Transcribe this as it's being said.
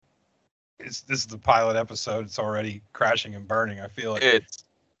this is the pilot episode. It's already crashing and burning. I feel it. It's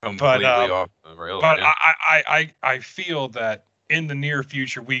completely off the rails. But Yeah. I feel that in the near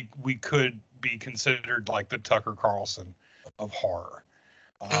future we could be considered like the Tucker Carlson of horror.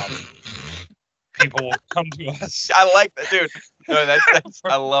 People will come to us. I like that, dude. No, that's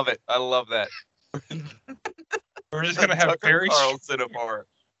I love it. I love that. We're just gonna have Tucker Carlson of horror.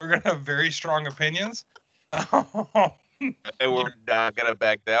 We're gonna have very strong opinions. And we're not gonna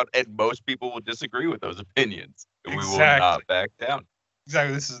back down. And most people will disagree with those opinions. And we will not back down.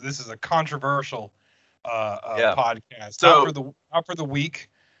 Exactly. This is a controversial podcast. So not for the weak.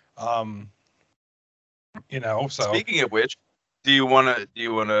 So speaking of which, do you wanna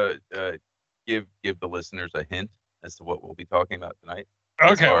give the listeners a hint as to what we'll be talking about tonight?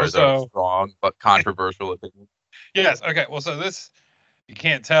 Okay, as far as strong but controversial opinion. Yes. Okay. Well, so this you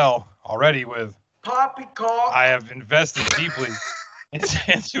can't tell already with Poppycock. I have invested deeply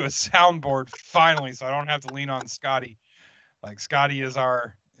into a soundboard finally, so I don't have to lean on Scotty. Like Scotty is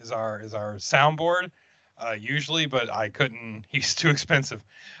our soundboard usually, but I couldn't. He's too expensive.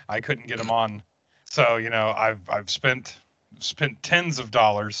 I couldn't get him on. So I've spent tens of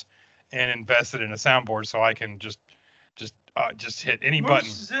dollars and invested in a soundboard so I can just hit any button.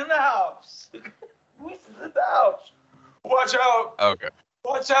 Moose is in the house. Moose is in the house. Watch out. Okay.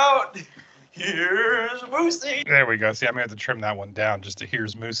 Watch out. Here's Moosey. There we go. See, I'm gonna have to trim that one down just to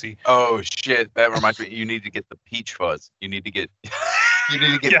here's Moosey. Oh shit! That reminds me. You need to get the peach fuzz. You need to get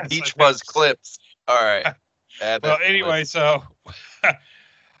Yes, peach fuzz clips. All right. Well, anyway, so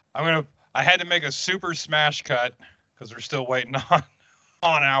I had to make a super smash cut because we're still waiting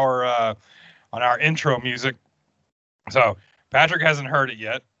on our intro music. So Patrick hasn't heard it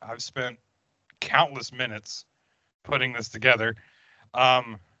yet. I've spent countless minutes putting this together.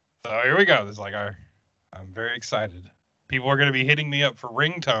 So here we go. This is I'm very excited. People are going to be hitting me up for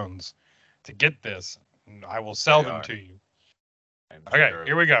ringtones to get this. And I will sell them to you. Okay,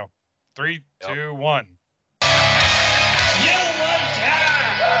 here we go. 3, 2, 1. You want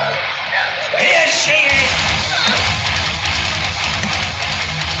her? Here she is.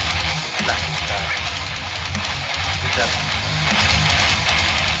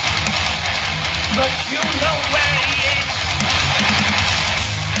 But you know where he is.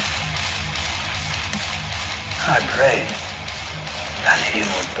 I prayed that he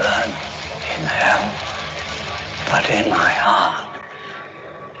would burn in hell, but in my heart,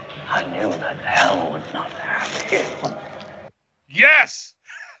 I knew that hell would not have him. Yes!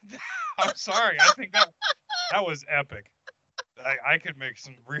 I'm sorry. I think that was epic. I could make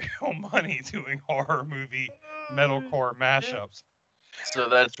some real money doing horror movie metalcore mashups. So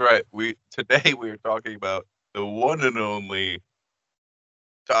that's right. Today we are talking about the one and only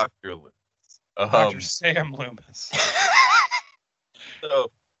Dr. Loomis. Dr. Sam Loomis.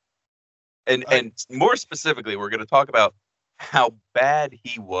 So, and more specifically, we're going to talk about how bad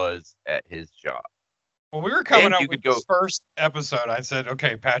he was at his job. Well, we were coming up with this first episode. I said,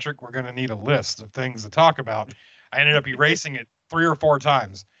 okay, Patrick, we're going to need a list of things to talk about. I ended up erasing it 3 or 4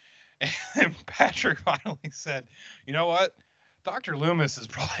 times. And Patrick finally said, you know what? Dr. Loomis is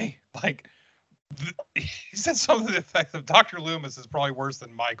probably he said something to the effect of Dr. Loomis is probably worse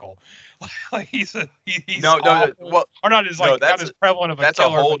than Michael. Like he's no, well, or not as not as prevalent of a that's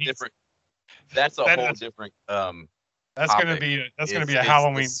killer. A whole different. That's a whole different. That's going to be a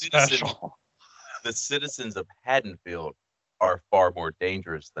Halloween special. The citizens of Haddonfield are far more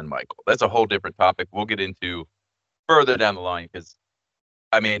dangerous than Michael. That's a whole different topic. We'll get into further down the line because,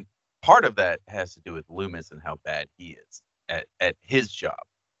 I mean, part of that has to do with Loomis and how bad he is at his job.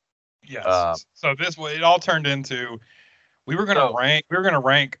 Yes. So it all turned into we were going to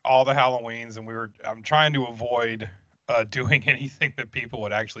rank all the Halloweens, and I'm trying to avoid doing anything that people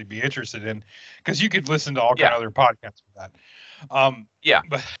would actually be interested in, because you could listen to all kind of other podcasts with that.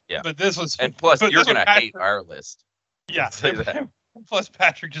 But this was, and plus you're going to hate our list. Yeah. Plus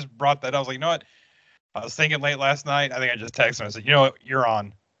Patrick just brought that. I was like, you know what? I was thinking late last night. I think I just texted him. I said, you know what? You're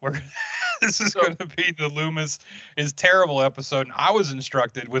on. This is going to be the Loomis is terrible episode. And I was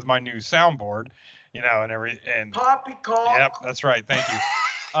instructed with my new soundboard, and Poppycock. Yep, that's right. Thank you.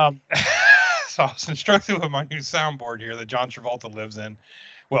 So I was instructed with my new soundboard here that John Travolta lives in.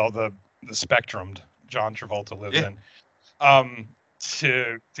 Well, the Spectrum John Travolta lives in.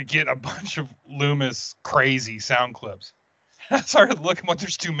 To get a bunch of Loomis crazy sound clips. I started looking,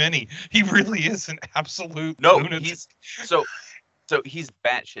 there's too many. He really is an absolute lunatic. He's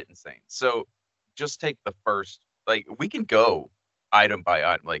batshit insane. So just take the first, we can go item by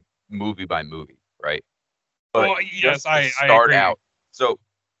item, movie by movie, right? But yes, I start agree. out. So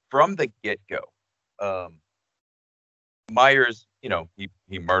from the get-go, Myers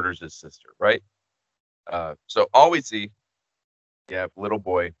he murders his sister, right? So all we see, little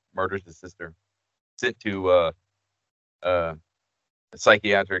boy murders his sister, sent to a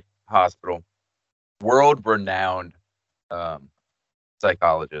psychiatric hospital, world-renowned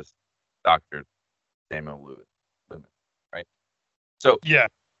psychologist, Dr. Samuel Loomis, right? So Yeah.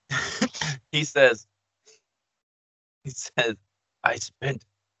 he says, I spent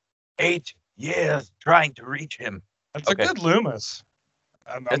 8 years trying to reach him. That's a good Loomis.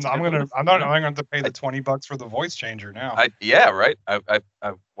 I'm That's a good gonna. Loomis. I'm not. I'm going to pay the $20 for the voice changer now. Right.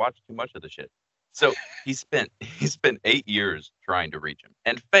 I've watched too much of the shit. So he spent 8 years trying to reach him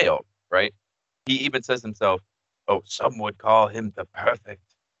and failed. Right. He even says himself, "Oh, some would call him the perfect,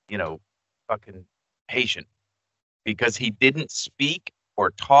 fucking patient, because he didn't speak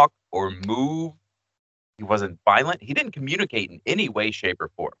or talk or move. He wasn't violent. He didn't communicate in any way, shape, or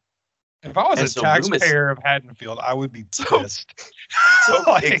form." If I was And a so taxpayer of Haddonfield, I would be So- pissed. So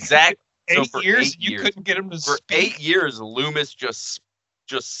Like, exactly. So 8 for years, 8 you years- couldn't get him to For speak. 8 years, Loomis just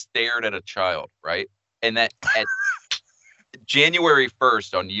stared at a child, right? And that at January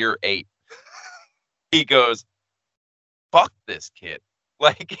 1st on year 8, he goes, "Fuck this kid."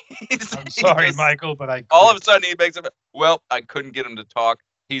 Like, I'm sorry, just- Michael, but I. All of a quit. sudden, he makes him. Well, I couldn't get him to talk.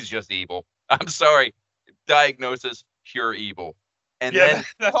 He's just evil. I'm sorry. Diagnosis: pure evil. And Yeah, then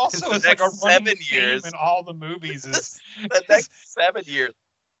that also the is like a next running 7 theme years- in all the movies. Is the next 7 years,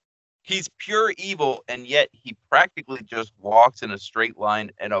 he's pure evil, and yet he practically just walks in a straight line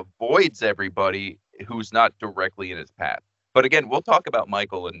and avoids everybody who's not directly in his path. But again, we'll talk about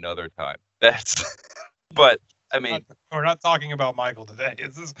Michael another time. But I mean, we're not talking about Michael today.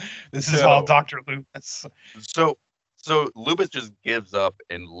 This is No. all Dr. Loomis. so Loomis just gives up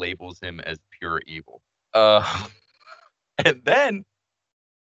and labels him as pure evil. And then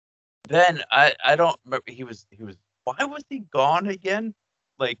I don't remember. He was. Why was he gone again?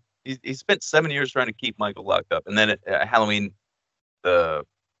 Like he spent 7 years trying to keep Michael locked up, and then at Halloween, the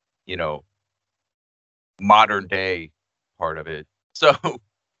modern day part of it. So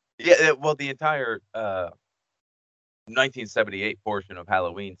well, the entire 1978 portion of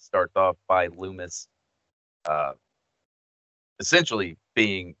Halloween starts off by Loomis essentially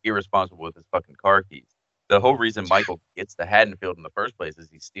being irresponsible with his fucking car keys. The whole reason Michael gets to Haddonfield in the first place is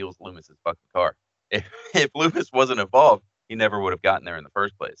he steals Loomis's fucking car. If Loomis wasn't involved, he never would have gotten there in the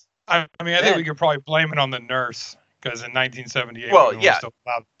first place. I mean, I think we could probably blame it on the nurse because in 1978, Well, we were yeah. still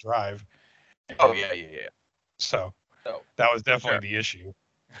allowed to drive. Oh yeah. So Oh, that was definitely the issue.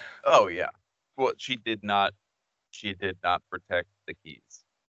 oh yeah. Well, she did not protect the keys.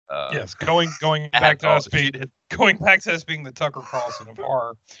 Yes, going at back to all. us being the Tucker Carlson of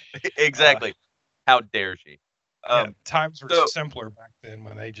horror. Exactly. How dare she? Yeah, times were so- simpler back then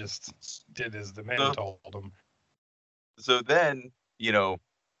when they just did as the men So- told them. So then,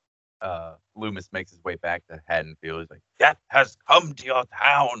 Loomis makes his way back to Haddonfield. He's like, "Death has come to your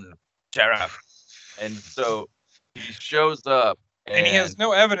town, sheriff." And so he shows up, And he has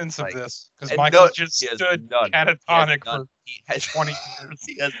no evidence of like- this because and Michael no- just he has stood none. catatonic none. for He has 20 years.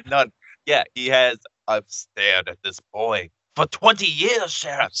 He has none. Yeah, he has. I've stared at this boy for 20 years,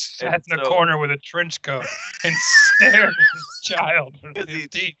 sheriff. Sat And in the so- corner with a trench coat and stared at his child for 'Cause he-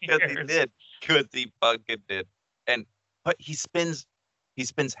 15 Because he years. did. Because he fucking did. But he spends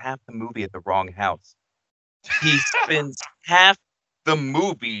half the movie at the wrong house. He spends half the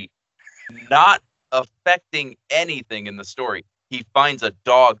movie not affecting anything in the story. He finds a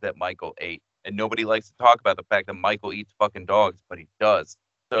dog that Michael ate, and nobody likes to talk about the fact that Michael eats fucking dogs, but he does.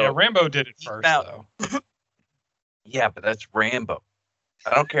 So Yeah, Rambo did it he first, found- though. yeah, but that's Rambo.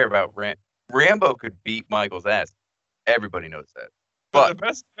 I don't care about Rambo could beat Michael's ass. Everybody knows that. But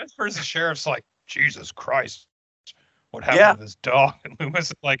But the best person, the sheriff's like, Jesus Christ, what happened Yeah. to this dog? And Loomis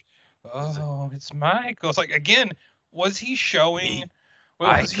is like, oh, it's Michael. It's like, again, was he showing?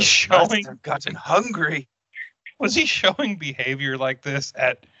 Was he must showing? have gotten hungry. Was he showing behavior like this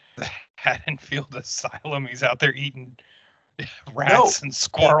at the Haddonfield Asylum? He's out there eating rats and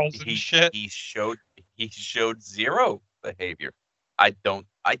squirrels and shit. He showed zero behavior. I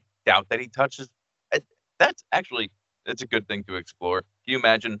doubt that he touches. That's a good thing to explore. Can you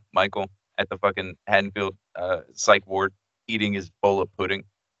imagine Michael at the fucking Haddonfield psych ward eating his bowl of pudding?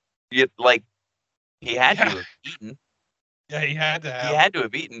 He had to have eaten. Yeah, he had to have. He had to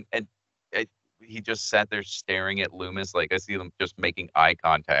have eaten, and he just sat there staring at Loomis. Like I see them just making eye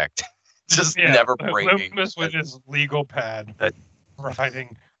contact, just Yeah, never breaking. Loomis with his legal pad That-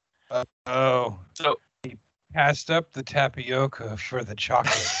 writing, So passed up the tapioca for the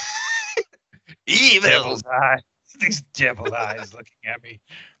chocolate. evil. Devil's eyes. These devil eyes looking at me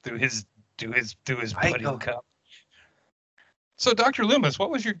through his pudding Michael. cup. So, Dr. Loomis, what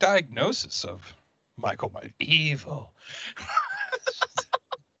was your diagnosis of Michael Myers? Evil.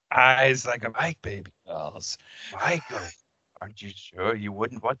 Eyes like a Mike baby dolls. Michael, aren't you sure you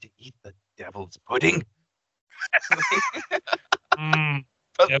wouldn't want to eat the devil's pudding?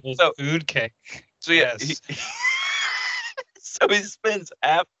 Devil's so, food cake. So yeah, Yes. so he spends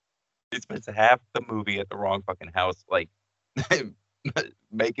half the movie at the wrong fucking house, like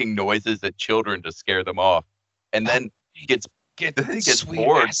making noises at children to scare them off, and then he gets sweet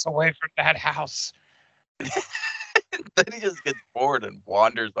bored. ass away from that house. Then he just gets bored and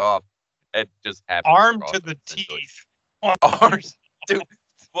wanders off, and just happens. Armed to the teeth. Arms, dude.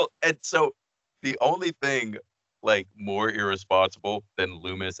 Well, and so the only thing like more irresponsible than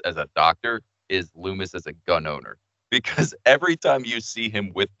Loomis as a doctor is Loomis as a gun owner, because every time you see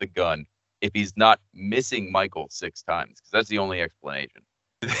him with the gun, if he's not missing Michael 6 times, because that's the only explanation.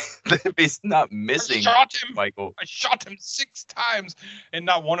 If he's not missing Michael, I shot him 6 times, and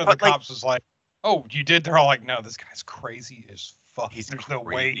not one of the cops was like, "Oh, you did?" They're all like, "No, this guy's crazy as fuck. There's no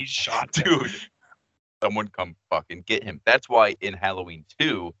way he shot him." Dude. Someone come fucking get him. That's why in Halloween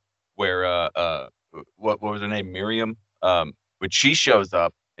 2, where what was her name, Miriam, when she shows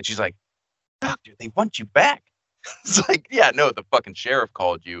up and she's like, "Doctor, they want you back." It's like, yeah, no, the fucking sheriff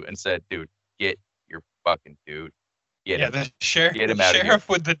called you and said, "Dude, get your fucking dude. Get him. The sheriff, Get him out of here."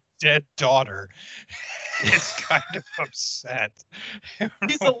 with the dead daughter is kind of upset.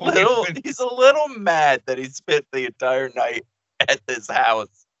 He's a little mad that he spent the entire night at this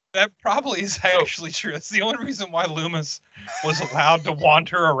house. That probably is actually true. That's the only reason why Loomis was allowed to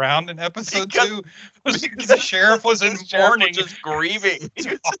wander around in episode 2 was because the sheriff was in mourning, just grieving.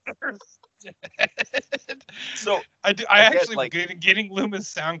 So I actually getting Loomis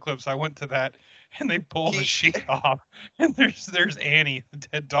sound clips. I went to that, and they pull the sheet off, and there's Annie, the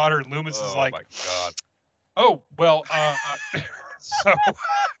dead daughter, and Loomis is like, "Oh my god! Oh well, so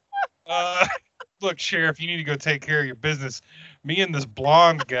look, Sheriff, you need to go take care of your business. Me and this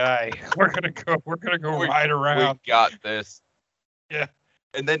blonde guy, we're gonna go ride around. We got this." Yeah.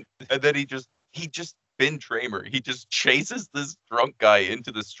 And then he just Ben Tramer, he just chases this drunk guy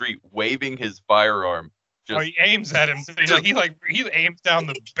into the street, waving his firearm. He aims at him. He aims down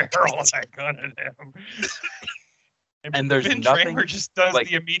the barrel of that gun at him. And there's Ben nothing. Tramer just does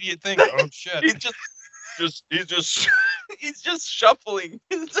the immediate thing. Oh shit! he's just shuffling.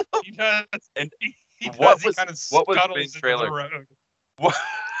 He does. And what was Ben Trailer?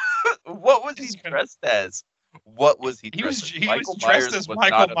 What was he dressed as? What was he dressed as? He was dressed as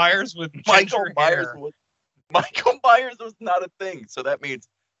Michael Myers with Michael Myers hair. Michael Myers was not a thing. So that means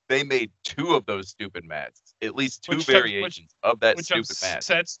they made 2 of those stupid masks. At least 2 variations of that stupid mask. Which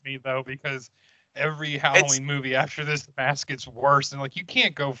upsets me though, because every Halloween movie after this, the mask gets worse, and like you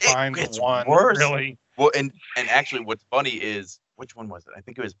can't go find the one worse. Really. Well, and actually, what's funny is, which one was it? I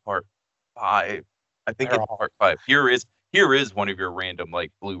think it was part 5. I think it's part 5. Here is one of your random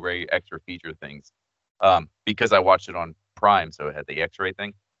like Blu-ray extra feature things. Because I watched it on Prime, so it had the X-ray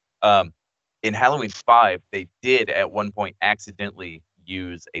thing. In Halloween 5, they did at one point accidentally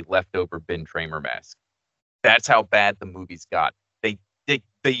use a leftover Ben Tramer mask. That's how bad the movies got. They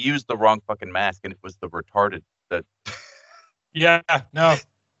used the wrong fucking mask, and it was the retarded. Yeah, no.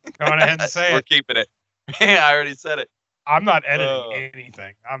 Going ahead and say We're it. keeping it. Yeah, I already said it. I'm not editing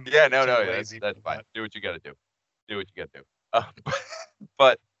anything. That's fine. Do what you got to do.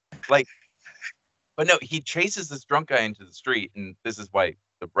 But no, he chases this drunk guy into the street, and this is why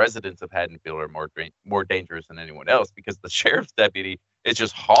the residents of Haddonfield are more dangerous than anyone else, because the sheriff's deputy is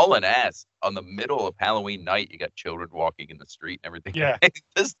just hauling ass on the middle of Halloween night. You got children walking in the street and everything. Yeah.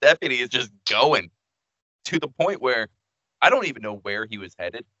 This deputy is just going to the point where I don't even know where he was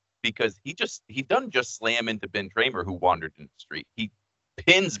headed, because he doesn't just slam into Ben Tramer, who wandered in the street. He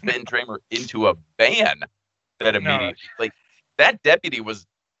pins Ben Tramer into a van that immediately, like, that deputy was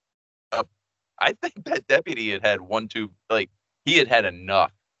I think that deputy had he had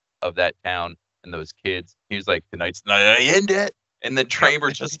enough of that town and those kids. He was like, "Tonight's the night I end it." And then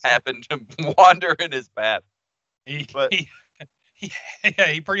Tramer just happened to wander in his path. He pretty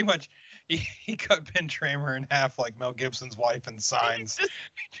much he cut Ben Tramer in half like Mel Gibson's wife in Signs.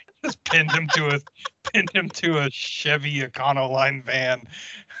 Just pinned him to a Chevy Econoline van,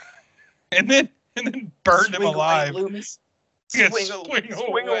 and then burned him alive. Away, Loomis. Yeah, Swing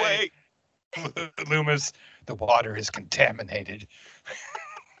away. Loomis, the water is contaminated.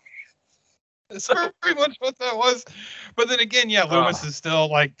 That's pretty much what that was. But then again, Loomis is still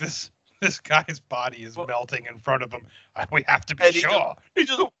like this guy's body is melting in front of him. We have to be sure.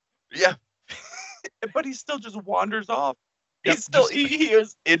 But he still just wanders off. Yep, He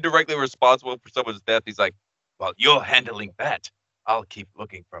is indirectly responsible for someone's death. He's like, while you're handling that, I'll keep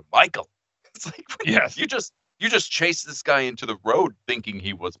looking for Michael. It's like, Yes. you just chased this guy into the road thinking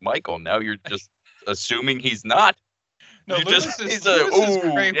he was Michael. Now you're just assuming he's not. No, You Loomis just, is, he's Loomis is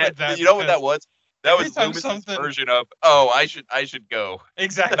ooh, great yeah, with that. you know what that because was? That every was time Loomis's something- version of, oh, I should go.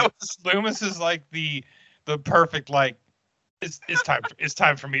 Exactly. That was, Loomis is like the perfect, like, it's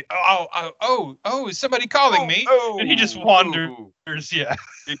time for me. Oh, is somebody calling me? And he just wanders. Yeah.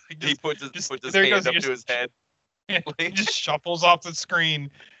 He puts his there he hand goes, up he to just- his head. He just shuffles off the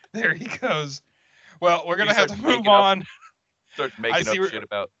screen. There he goes. Well, we're gonna He have to starts move making up- on. Starts I making see up where- shit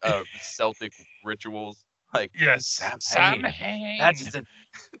about Celtic rituals. Like, Yes, Sam Hain. that's just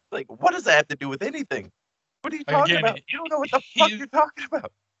like, what does that have to do with anything? What are you Like, talking again, about? You don't know what the he- fuck you're talking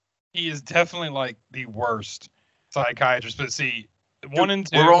about. He is definitely like the worst psychiatrist. But see, one and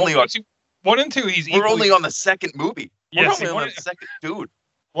two. we're only on- one and two. He's We're equally, only on the second movie. We're Yes, only one- on the second, dude.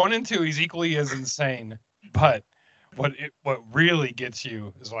 1 and 2. He's equally as insane. But what really gets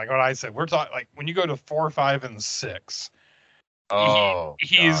you is like what I said. We're talking like when you go to 4, 5, and 6. Oh,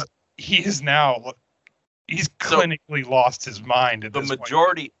 God. He's now he's clinically lost his mind at the this point.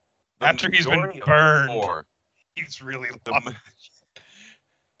 majority. The After he's been majority of burned. 4, He's really the, lost. ma-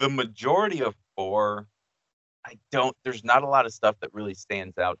 the majority of 4, there's not a lot of stuff that really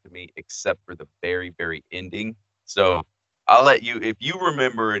stands out to me except for the very, very ending. So I'll let you, if you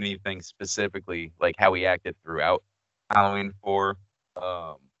remember anything specifically, like how he acted throughout Halloween 4.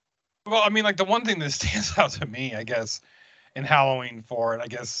 Well, I mean, like the one thing that stands out to me, I guess, in Halloween 4, and I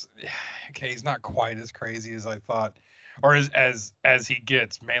guess, okay, he's not quite as crazy as I thought, or as he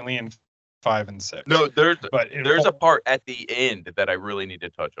gets, mainly in 5 and 6. No, there's in a 4 part at the end that I really need to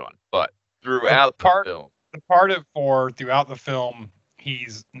touch on, but throughout the film, the part of 4 throughout the film,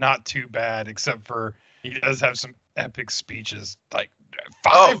 he's not too bad, except for he does have some epic speeches, like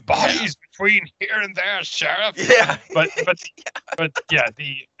 5 bodies between here and there, sheriff. yeah, But yeah,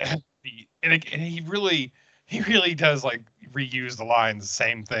 and he really does like reuse the lines,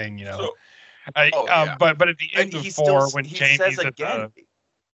 same thing, you know. So- but at the end of he 4, still, when he Jamie's says at again,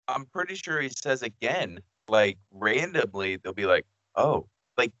 I'm pretty sure he says again, like randomly, they'll be like, oh,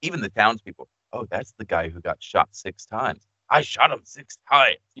 like even the townspeople, oh, that's the guy who got shot 6 times. I shot him 6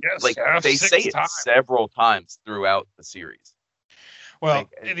 times. yes, Like sheriff, they 6 say it times. several times throughout the series. Well,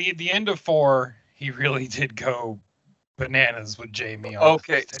 like, at the end of 4, he really did go bananas with Jamie. On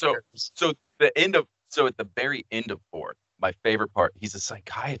Okay, the so stairs. at the very end of 4, my favorite part, he's a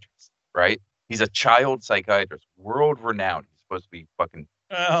psychiatrist, right? He's a child psychiatrist, world renowned. He's supposed to be fucking.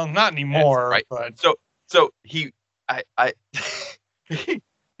 Well, not anymore, right. but So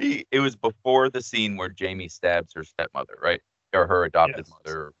it was before the scene where Jamie stabs her stepmother, right? Or her adopted Yes.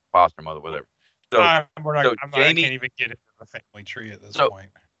 mother, or foster mother, whatever. So I Jamie- can't even get into the family tree at this So- point.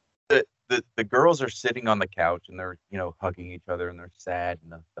 the girls are sitting on the couch and they're, hugging each other and they're sad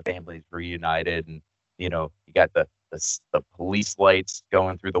and the family's reunited, and you got the police lights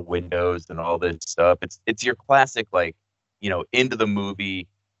going through the windows and all this stuff. It's your classic, like, into the movie.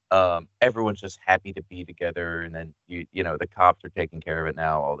 Everyone's just happy to be together, and then the cops are taking care of it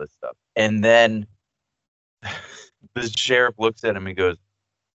now, all this stuff. And then the sheriff looks at him and goes,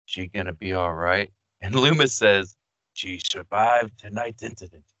 "She gonna be all right?" And Loomis says, "She survived tonight's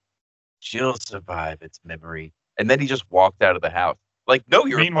incident. She'll survive its memory." And then he just walked out of the house. Like, no,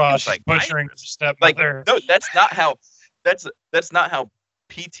 you're Meanwhile, a she's fucking butchering her psychiatrist. Like, stepmother. no, that's not how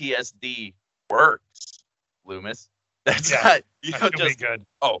PTSD works, Loomis. That's Yeah, not, That could be good.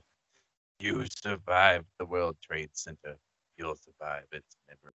 you survived the World Trade Center. You'll survive its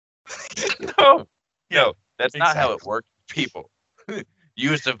memory. No, that's not how it exactly. works, people.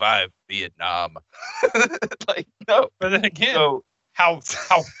 You survived Vietnam. Like, no. But then again, So, how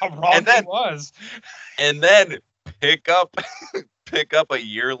wrong And then- he was. and then pick up a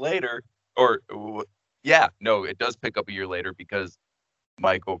year later, it does pick up a year later, because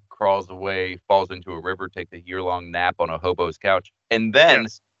Michael crawls away, falls into a river, takes a year-long nap on a hobo's couch, and then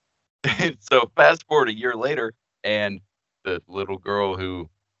so fast forward a year later, and the little girl who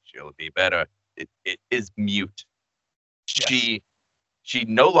she'll be better, it is mute. Yes. She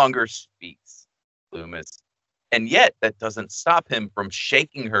no longer speaks, Loomis, and yet that doesn't stop him from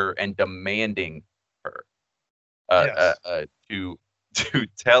shaking her and demanding her to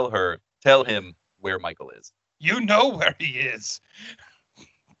tell him where Michael is. You know where he is.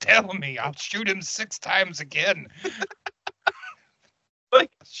 Tell me, I'll shoot him 6 times again.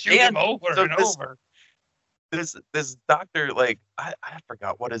 Like, Shoot him and over so and this- over. This doctor, like, I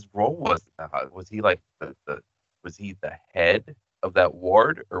forgot what his role was. Was he like was he the head of that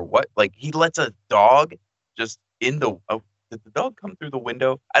ward or what? Like, he lets a dog just in the did the dog come through the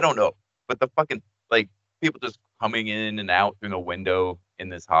window? I don't know, but the fucking, like, people just coming in and out through the window in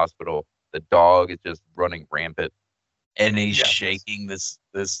this hospital. The dog is just running rampant, and he's shaking this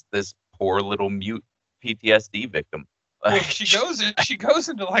poor little mute PTSD victim. Well, she goes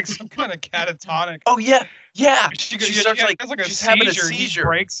into like some kind of catatonic. Oh yeah. She starts like has like she's having a seizure. seizure. He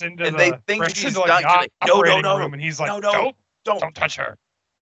breaks into and the they think breaks she's into, like, dying. the She's like, no, operating no, room, and he's like, no, don't touch her.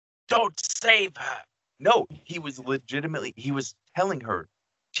 Don't save her. No, he was telling her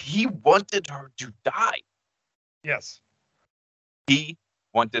he wanted her to die. Yes. He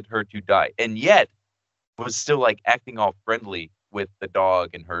wanted her to die, and yet was still like acting all friendly with the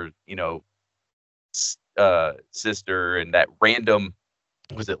dog and her, sister and that random,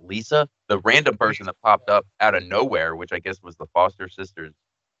 was it Lisa? The random person that popped up out of nowhere, which I guess was the foster sister's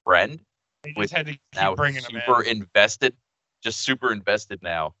friend. They just had to keep now bringing him super in. invested, just super invested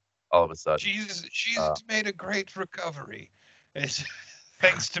now. All of a sudden, She's made a great recovery. It's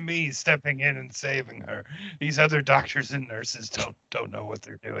thanks to me stepping in and saving her. These other doctors and nurses don't know what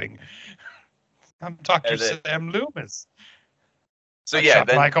they're doing. I'm Dr. Sam Loomis. So I yeah,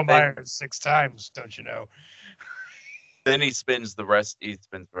 shot Michael Myers 6 times, don't you know? Then he spends the rest of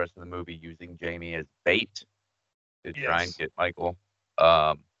the movie using Jamie as bait to try and get Michael,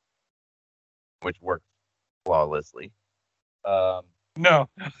 which works flawlessly. No,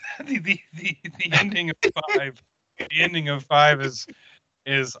 the ending of 5. The ending of 5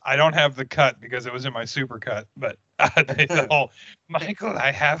 is I don't have the cut because it was in my super cut, but the whole Michael,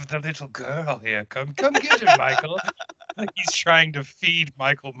 I have the little girl here. Come get her, Michael. Like he's trying to feed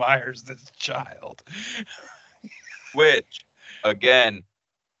Michael Myers this child. Which, again,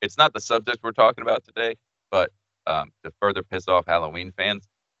 it's not the subject we're talking about today, but to further piss off Halloween fans,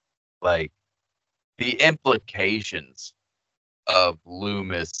 like the implications of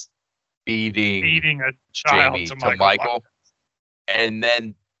Loomis feeding a child Jamie to Michael, and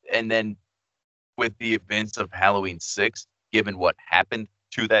then with the events of Halloween 6, given what happened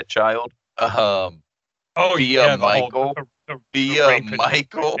to that child, via Michael,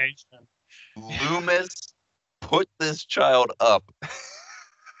 Loomis put this child up.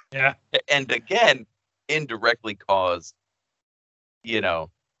 Yeah. And again, indirectly caused,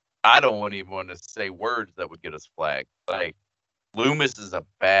 I don't even want to say words that would get us flagged. Like, Loomis is a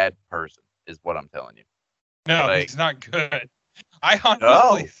bad person, is what I'm telling you. No, he's not good. I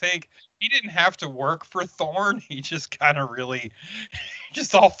honestly think he didn't have to work for Thorne. He just kind of really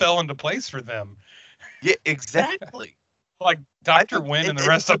just all fell into place for them. Yeah, exactly. Like Dr. Wynn and the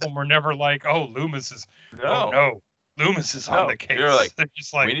rest of them were never like, oh, Loomis is Loomis is on the case. They're like, they're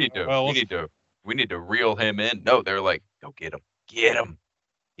just like, we need to reel him in. No, they're like, go get him.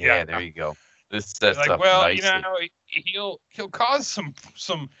 Yeah, there you go. This sets like, up well, nicely. He'll cause some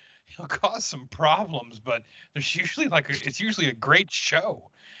problems, but there's usually it's usually a great show.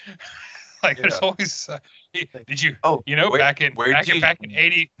 Like there's always did you back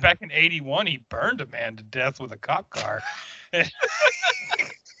in 81 he burned a man to death with a cop car.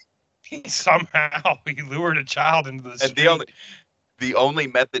 Somehow he lured a child into the street. And the only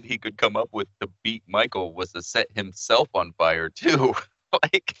method he could come up with to beat Michael was to set himself on fire too.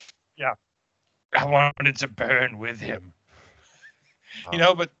 Like, yeah, I wanted to burn with him.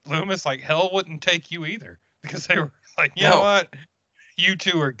 But Loomis, like, hell wouldn't take you either because they were like, you know what, you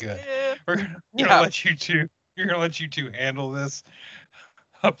two are good. Yeah. We're gonna let you two. You're gonna let you two handle this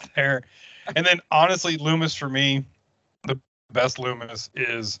up there. And then honestly, Loomis for me, the best Loomis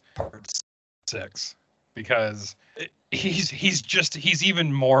is part 6 because he's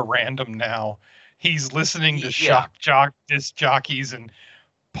even more random now. He's listening to disc jockeys, and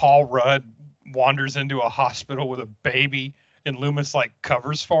Paul Rudd wanders into a hospital with a baby, and Loomis like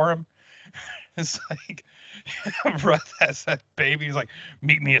covers for him. It's like Rudd has that baby. He's like,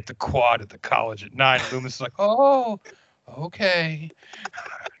 meet me at the quad at the college at 9. And Loomis is like, oh, okay.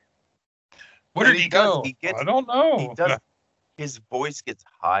 Where did he go? I don't know. He does. His voice gets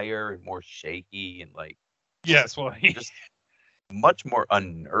higher and more shaky, and like, yes, well, just much more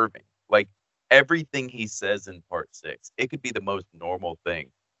unnerving. Like everything he says in part 6, it could be the most normal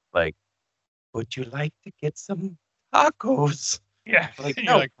thing. Like, would you like to get some tacos? Yeah. Like,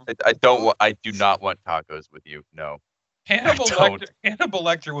 no, I do not want tacos with you. No. Hannibal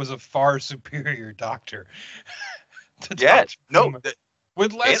Lecter was a far superior doctor. Yes. No.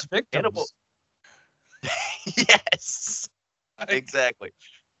 With less victims. Yes. Exactly.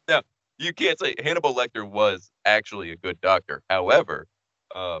 Now, you can't say Hannibal Lecter was actually a good doctor. However,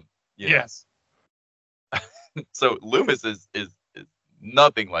 yes. So Loomis is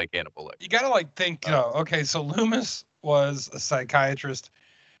nothing like Hannibal Lecter. You gotta think, okay, so Loomis was a psychiatrist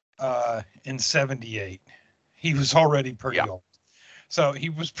in 78. He was already pretty old. So he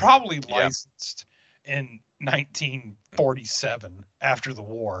was probably licensed in 1947 after the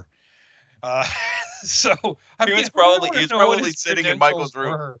war. So I He mean, was probably his sitting in Michael's credentials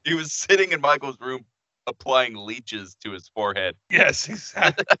room. were. He was sitting in Michael's room applying leeches to his forehead. Yes,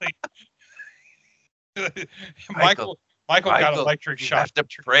 exactly. Michael got electric you shock. have to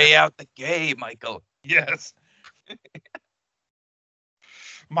pray out the gay, Michael. Yes.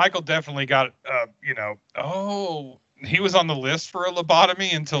 Michael definitely got, he was on the list for a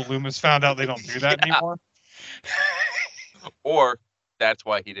lobotomy until Loomis found out they don't do that anymore. Or that's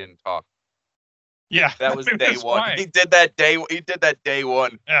why he didn't talk. Yeah. That was day that's one. why. He did that day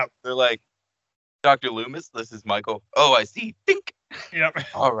one. Yeah. They're like, Dr. Loomis, this is Michael. Oh, I see. Think. Yep.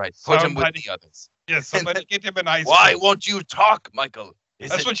 All right. Put him with the others. Yeah, somebody get him an ice. Why won't you talk, Michael?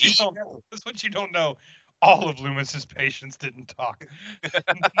 That's what you don't know. That's what you don't know. All of Loomis's patients didn't talk.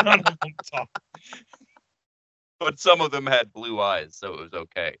 None of them talked. But some of them had blue eyes, so it was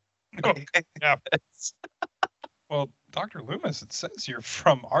okay. Oh, yeah. Well, Dr. Loomis, it says you're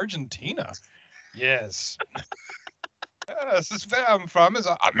from Argentina. Yes. Yes, this is where I'm from.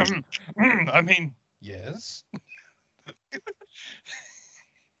 I mean, yes.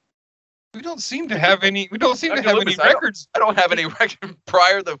 We don't seem to have any. We don't seem to have any records. I don't have any record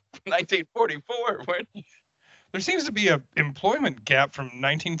prior to 1944. There seems to be a employment gap from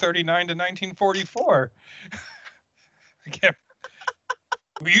 1939 to 1944.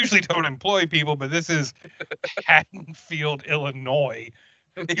 We usually don't employ people, but this is Haddonfield, Illinois.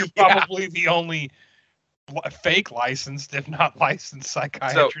 You're probably the only fake licensed, if not licensed,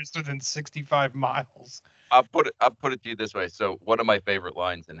 psychiatrist within 65 miles. I'll put it to you this way. So one of my favorite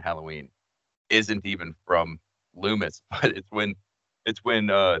lines in Halloween isn't even from Loomis, but it's when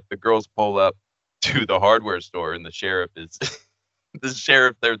the girls pull up to the hardware store and the sheriff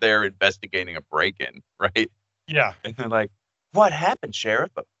they're there investigating a break-in, right? Yeah. And they're like, "What happened,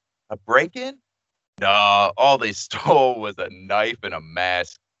 Sheriff? A break-in?" No, all they stole was a knife and a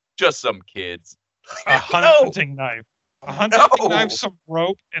mask. Just some kids. A hunting knife. A hunting knife, some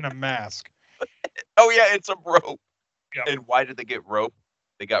rope, and a mask. Oh yeah, it's a rope. Yep. And why did they get rope?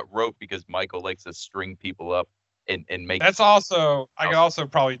 They got rope because Michael likes to string people up and make. That's also, I could also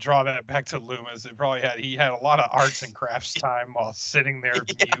probably draw that back to Loomis. He had a lot of arts and crafts time while sitting there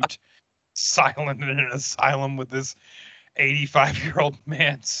mute, silent in an asylum with this 85-year-old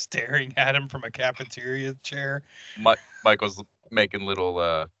man staring at him from a cafeteria chair. Michael's making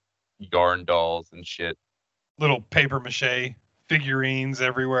little yarn dolls and shit. Little paper mache figurines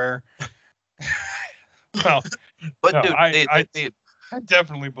everywhere. Well, but no, dude, I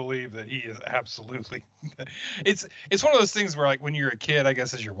definitely believe that he is absolutely. It's one of those things where, like, when you're a kid, I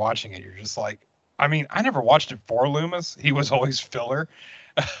guess as you're watching it, you're just like, I mean, I never watched it for Loomis. He was always filler.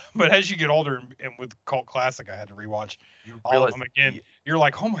 But as you get older, and with Cult Classic, I had to rewatch all of them again. You're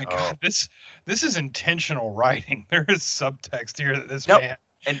like, oh my god, this is intentional writing. There is subtext here that this man.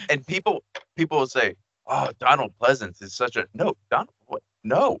 And people will say, oh, Donald Pleasance is such a Donald. What?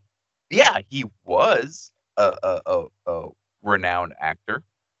 No, yeah, he was a renowned actor.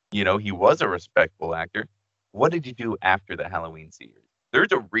 You know, he was a respectable actor. What did he do after the Halloween series?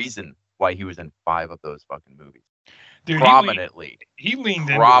 There's a reason why he was in 5 of those fucking movies. Dude, prominently. He leaned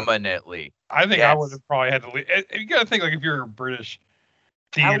in prominently. I think I would have probably had to leave. You got to think, like, if you're a British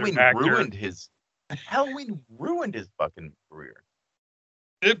theater actor. Halloween ruined his fucking career.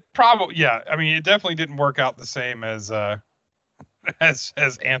 It probably, yeah. I mean, it definitely didn't work out the same as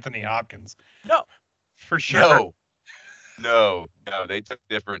Anthony Hopkins. No, for sure. No. They took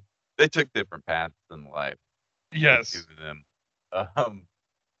different paths in life. Yes. Them.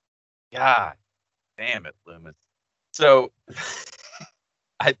 God damn it, Loomis. So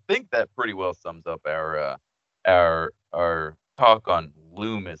I think that pretty well sums up our talk on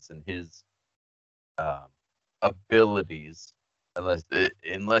Loomis and his abilities.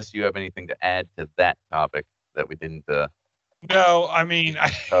 Unless you have anything to add to that topic that we didn't. No, I mean,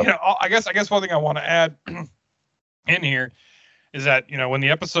 I guess one thing I want to add in here is that, when the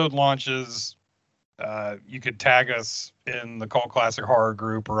episode launches, you could tag us in the Cult Classic Horror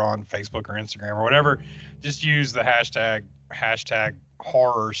group or on Facebook or Instagram or whatever. Just use the hashtag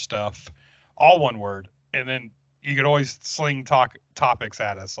horror stuff, all one word, and then you could always sling topics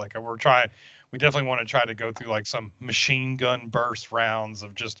at us. Like, we definitely want to try to go through like some machine gun burst rounds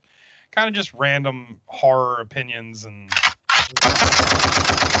of just random horror opinions. And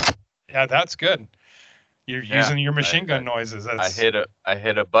yeah, that's good. You're using your machine gun noises. I hit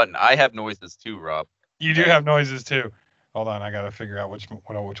a button. I have noises too, Rob. You do have noises too. Hold on, I got to figure out which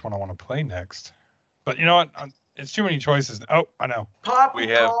one I want to play next. But you know what? It's too many choices. Oh, I know. We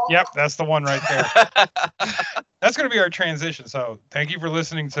have. Yep, that's the one right there. that's going to be our transition. So thank you for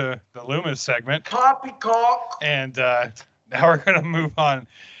listening to the Loomis segment. Poppycock. And now we're going to move on.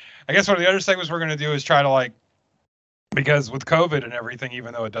 I guess one of the other segments we're going to do is try to because with COVID and everything,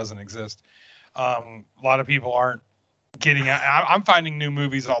 even though it doesn't exist, a lot of people aren't getting out. I'm finding new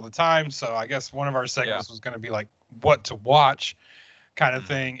movies all the time. So I guess one of our segments was going to be what to watch kind of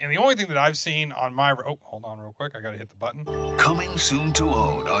thing. And the only thing that I've seen on my, hold on real quick. I got to hit the button. Coming soon to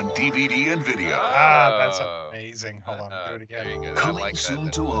own on DVD and video. That's amazing. Hold on. Do it again. Coming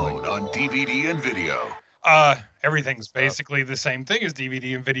soon to own on DVD and video. Everything's basically the same thing as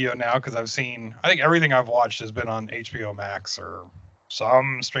DVD and video now because I think everything I've watched has been on HBO Max or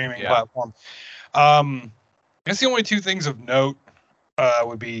some streaming platform. I guess the only two things of note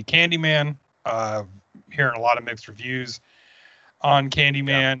would be Candyman. Hearing a lot of mixed reviews on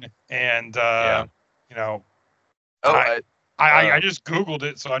Candyman, and I just Googled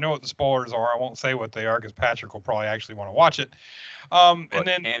it, so I know what the spoilers are. I won't say what they are because Patrick will probably actually want to watch it. And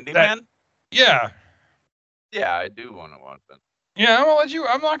then Candyman? Yeah, I do want to watch it. Yeah, I'm gonna let you.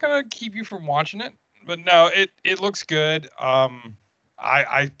 I'm not gonna keep you from watching it, but no, it looks good.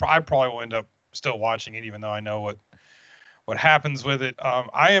 I probably will end up still watching it, even though I know what happens with it.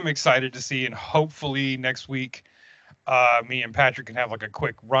 I am excited to see, and hopefully next week, me and Patrick can have a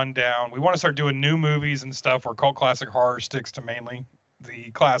quick rundown. We want to start doing new movies and stuff where Cult Classic Horror sticks to mainly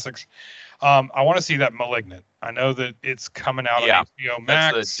the classics. I want to see that Malignant. I know that it's coming out on HBO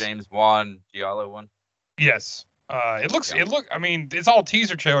Max. That's the James Wan Giallo one. Yes. I mean, it's all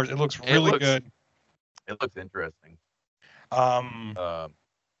teaser trailers. It looks really good. It looks interesting. I mean,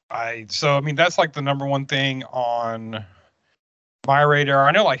 that's the number one thing on my radar.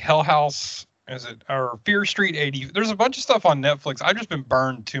 I know Hell House, or Fear Street 80. There's a bunch of stuff on Netflix. I've just been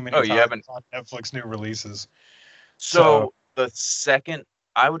burned too many times on Netflix new releases. So the second,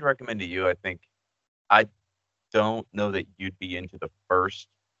 I would recommend to you, I think, I don't know that you'd be into the first.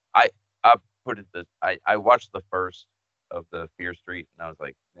 I watched the first of the Fear Street and I was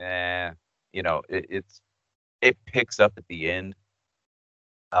like, it picks up at the end.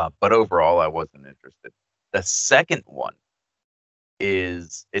 But overall, I wasn't interested. The second one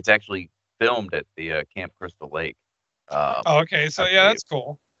it's actually filmed at the Camp Crystal Lake. Okay, so that's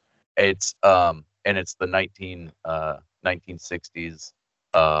cool. It's and it's the 1960s.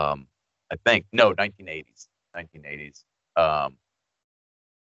 I think 1980s.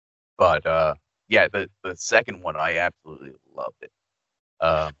 But the second one I absolutely loved it.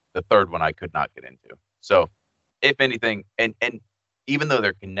 The third one I could not get into. So if anything, and even though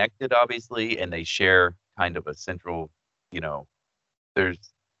they're connected, obviously, and they share kind of a central, there's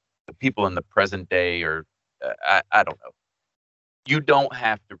the people in the present day, or I don't know. You don't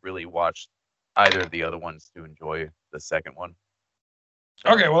have to really watch either of the other ones to enjoy the second one. So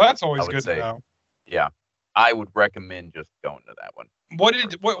okay, well, that's always good to know. Yeah, I would recommend just going to that one. What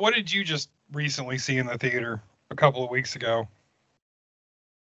did you just recently see in the theater a couple of weeks ago?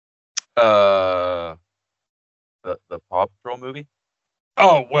 The Paw Patrol movie.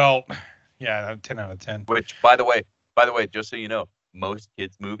 Oh well, yeah, 10 out of 10. Which, by the way, just so you know, most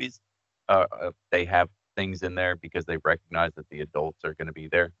kids' movies, they have things in there because they recognize that the adults are going to be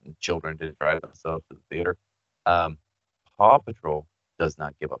there and children didn't drive themselves to the theater. Paw Patrol does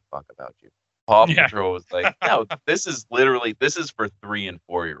not give a fuck about you. Paw Patrol is like, no, this is for 3 and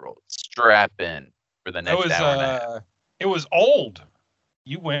 4-year-olds. Strap in for the next hour and a half. It was old.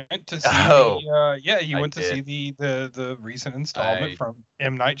 You went to see see the recent installment from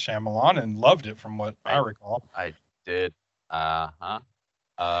M. Night Shyamalan and loved it from what I recall. I did. Well,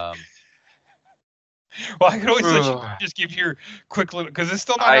 I could always let you just give your quick little, because it's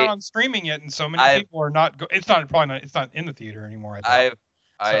still not out on streaming yet, and so many people are not. It's not in the theater anymore. I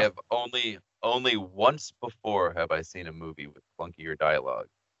have only once before have I seen a movie with clunkier dialogue,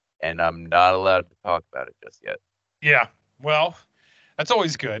 and I'm not allowed to talk about it just yet. Yeah, well, that's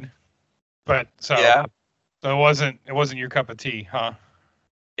always good, but so it wasn't your cup of tea, huh?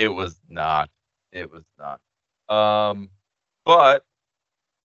 It was not. But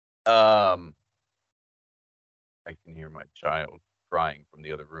I can hear my child crying from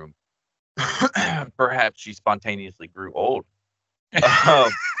the other room. Perhaps she spontaneously grew old.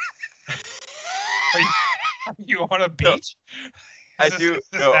 Are you on a beach? Okay.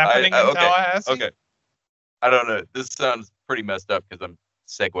 Okay. I don't know. This sounds pretty messed up because I'm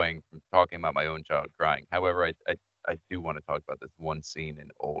segueing from talking about my own child crying. However, I do want to talk about this one scene in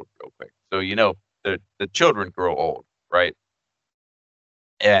Old real quick. So, the children grow old, right?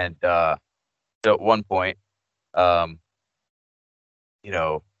 And so at one point, my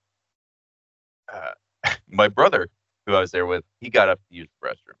brother, who I was there with, he got up to use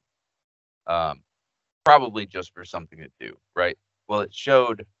the restroom. probably just for something to do, right? Well, it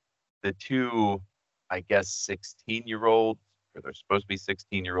showed the two, I guess, 16-year-olds, or they're supposed to be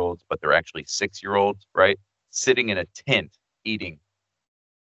 16-year-olds, but they're actually 6-year-olds, right? Sitting in a tent eating,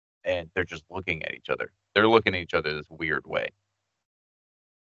 and they're just looking at each other. They're looking at each other this weird way.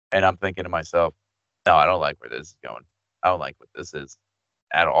 And I'm thinking to myself, no, I don't like where this is going. I don't like what this is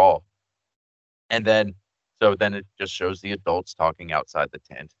at all. And then, so then it just shows the adults talking outside the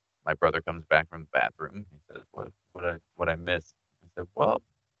tent. My brother comes back from the bathroom. He says, what I missed? I said, well,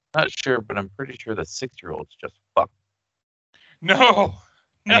 not sure, but I'm pretty sure the 6-year-olds just fucked. No,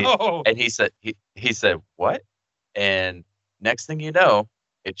 And no. And he said, what? And next thing you know,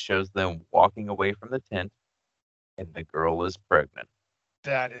 it shows them walking away from the tent, and the girl is pregnant.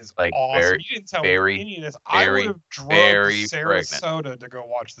 That is like, awesome. very- You didn't tell very, me any of this. I would have drove to very Sarasota to go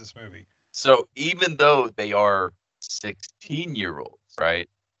watch this movie. So even though they are 16-year-olds, right?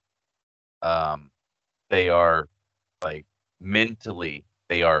 They are like mentally,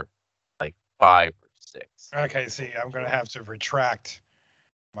 they are like 5 or 6. Okay, see, I'm going to have to retract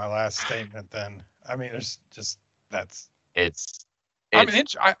my last statement then. I mean, there's just, It's I mean,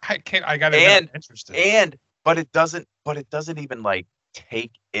 I can't, I got to get interested. But it doesn't even like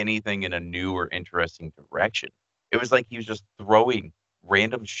take anything in a new or interesting direction. It was like he was just throwing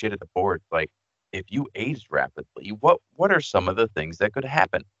random shit at the board. Like, if you aged rapidly, what are some of the things that could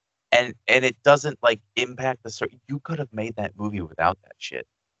happen? And it doesn't like impact the story. You could have made that movie without that shit.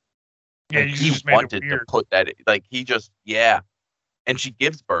 Yeah, And you he just made it wanted to weird. put that, like, he just, yeah. And she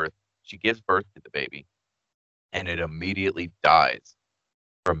gives birth to the baby, and it immediately dies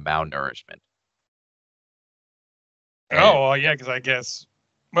from malnourishment. Oh, well, yeah, because I guess,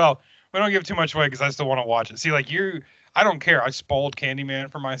 well, we don't give too much away because I still want to watch it. See, like I don't care. I spoiled Candyman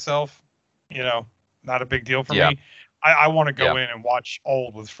for myself. You know, not a big deal for me. I want to go in and watch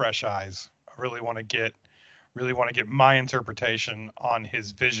old with fresh eyes. I really want to get my interpretation on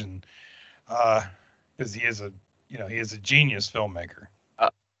his vision, because he is a genius filmmaker.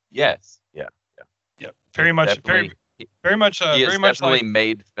 Yes, yeah. Very much, Definitely- very much, he very has much definitely like,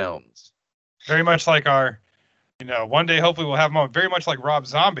 made films. very much like our, one day hopefully we'll have him on. Very much like Rob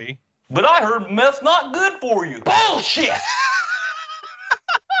Zombie. But I heard meth's not good for you. Bullshit!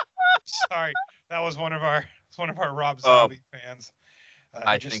 Sorry, that was one of our Rob Zombie fans.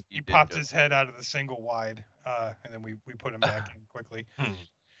 I He think you he did popped good. his head out of the single wide, and then we put him back in quickly.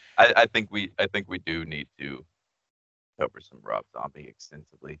 I think we do need to cover some Rob Zombie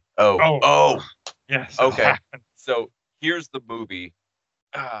extensively. Oh, Yes. okay. So here's the movie.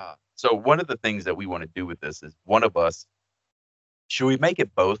 So one of the things that we want to do with this is one of us. Should we make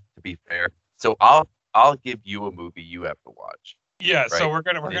it both? To be fair, so I'll give you a movie you have to watch. Yeah. So Right. we're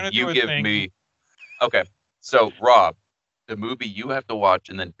gonna And do you a give thing. me. Okay. So Rob, the movie you have to watch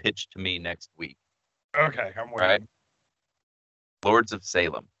and then pitch to me next week. Okay, I'm waiting. Right. Lords of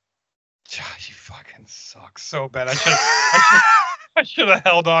Salem. God, you fucking suck so bad. I should have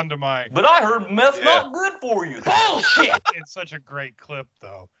held on to my. But I heard meth's Yeah. not good for you. Bullshit! It's such a great clip,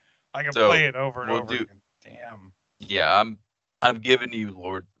 though. I can So, play it over and we'll over do- again. Damn. Yeah, I'm giving you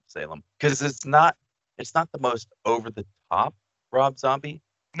Lords of Salem because it's not the most over the top Rob Zombie.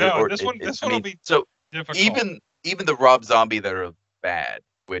 No, Or this it- one it- this I one will mean, be so difficult. even the Rob Zombie that are bad,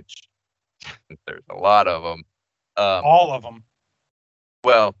 which there's a lot of them. All of them.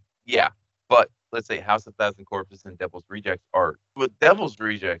 Well, yeah, but let's say House of Thousand Corpses and Devil's Rejects are. With Devil's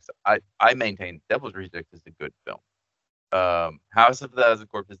Rejects, I maintain Devil's Rejects is a good film. House of Thousand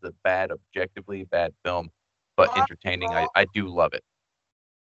Corpses is a objectively bad film, but entertaining. I do love it.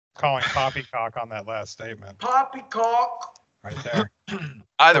 Calling poppycock on that last statement Poppycock. right there.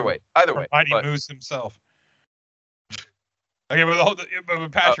 Either way. From Mighty but- Moose himself. Okay, but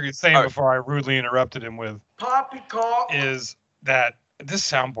what Patrick is saying all right. before I rudely interrupted him with Poppycock. is that this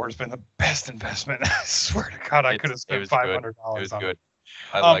soundboard's been the best investment. I swear to God, I It- could have it spent was good. $500 It was on good. it.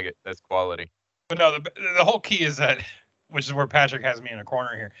 I Um, like it. That's quality. But no, the whole key is that, which is where Patrick has me in a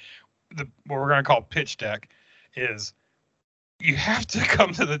corner here. What we're going to call pitch deck is you have to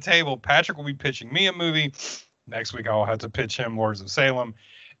come to the table. Patrick will be pitching me a movie. Next week, I'll have to pitch him Lords of Salem.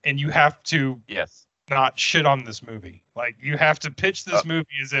 And you have to Yes. not shit on this movie. Like, you have to pitch this movie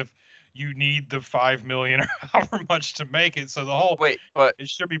as if you need the $5 million or however much to make it. So the whole, Wait, but it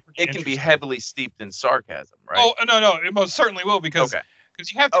should be pretty it can be interesting. heavily steeped in sarcasm, right? Oh, no, it most certainly will because okay.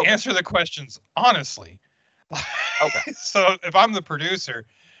 you have to Okay. answer the questions honestly. Okay. So if I'm the producer,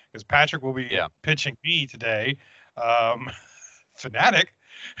 because Patrick will be Yeah. pitching me today, Fanatic,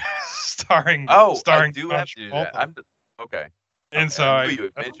 starring I starring do John have to do that. Travolta. Okay. And Okay, so I I, knew you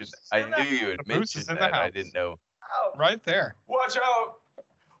had mentioned. I knew you had The Moose is mentioned in the that. I house. didn't know. right there. Watch out.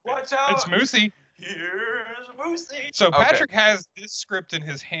 Watch out. It's Moosey. Here's Moosey. So Okay. Patrick has this script in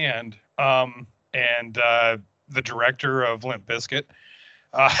his hand, and the director of Limp Bizkit.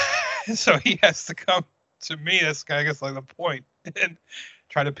 So he has to come to me. That's, I guess, like the point, and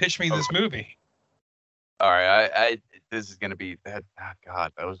try to pitch me this movie. All right, I this is gonna be that. Oh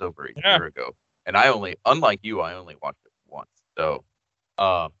God, that was over a Yeah. year ago, and I only, unlike you, I only watched it once. So,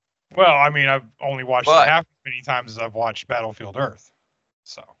 Well, I mean, I've only watched But- it half as many times as I've watched Battlefield Earth.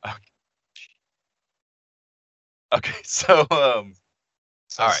 So, okay, so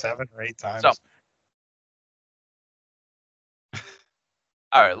so All right. 7 or 8 times. So-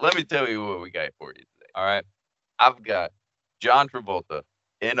 all right, let me tell you what we got for you today. All right, I've got John Travolta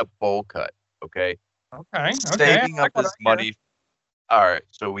in a bowl cut. Okay, okay. saving I up like what his I hear. money. All right,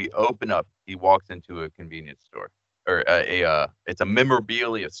 so we open up. He walks into a convenience store, or it's a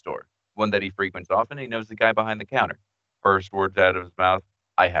memorabilia store, one that he frequents often. He knows the guy behind the counter. First words out of his mouth,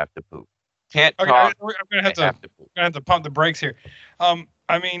 "I have to poop." Can't Okay, talk. I'm gonna have I to have to poop. pump the brakes here.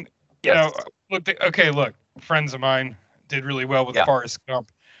 I mean, Yes. look, friends of mine did really well with Yeah. Forrest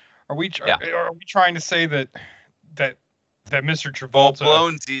Gump. Are we Yeah. are we trying to say that Mr. Full Travolta?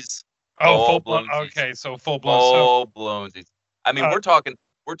 blownsies. Oh, full blown. blown. Okay, so full blown. So Full blownsies. I mean, Uh,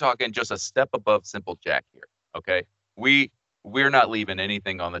 we're talking just a step above Simple Jack here. Okay, we're not leaving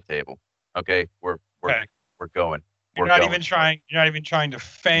anything on the table. Okay, we're Okay. going. you're We're not going. even trying. You're not even trying to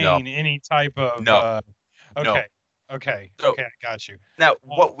feign any type of. No. Okay. No. Okay. So- Okay. I got you. Now,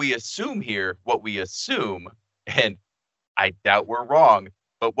 what we assume, and I doubt we're wrong,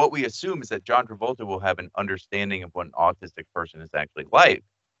 but what we assume is that John Travolta will have an understanding of what an autistic person is actually like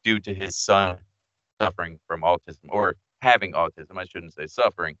due to his son suffering from autism, or having autism. I shouldn't say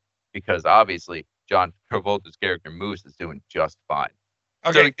suffering, because obviously John Travolta's character Moose is doing just fine. So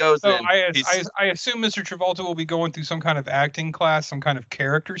Okay. he goes So in. I assume Mr. Travolta will be going through some kind of acting class, some kind of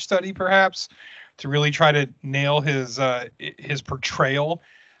character study, perhaps, to really try to nail his portrayal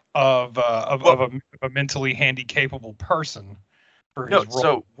of a mentally handicapable person for his No, role.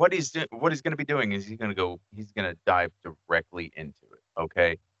 so what he's going to be doing is he's going to dive directly into it.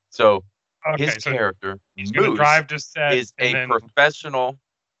 Okay, so okay, his so character he's going to Moose drive to set is and a then, professional.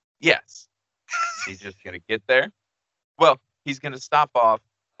 Yes, he's just going to get there. Well, he's going to stop off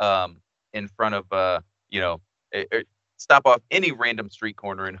in front of stop off any random street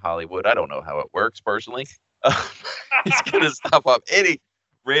corner in Hollywood. I don't know how it works personally. He's going to stop off any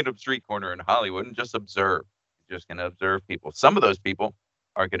random street corner in Hollywood and just observe. He's just going to observe people. Some of those people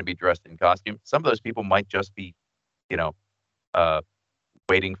are going to be dressed in costume. Some of those people might just be,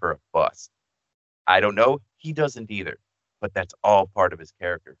 waiting for a bus. I don't know. He doesn't either. But that's all part of his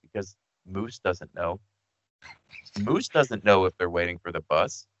character, because Moose doesn't know. Moose doesn't know if they're waiting for the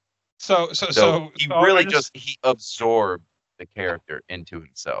bus. so He so really I he absorbed the character into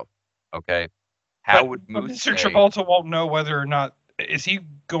himself. Okay. How would but Moose Mr. say, Travolta won't know whether or not is he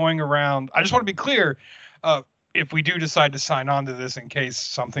going around. I just want to be clear. If we do decide to sign on to this in case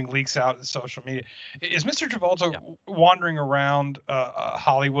something leaks out in social media, is Mr. Travolta wandering around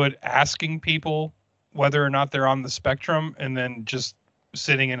Hollywood asking people whether or not they're on the spectrum and then just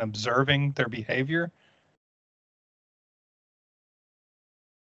sitting and observing their behavior?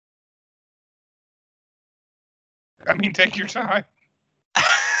 I mean, take your time.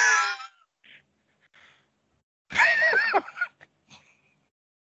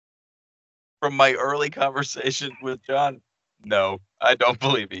 from my early conversation with John, no, I don't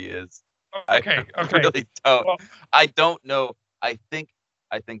believe he is. Okay, I okay. really don't. Well- I don't know. I think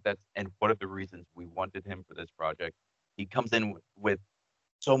that's, and one of the reasons we wanted him for this project, he comes in with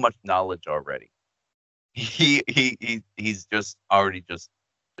so much knowledge already. He's just already just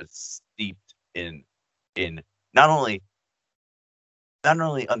steeped in not only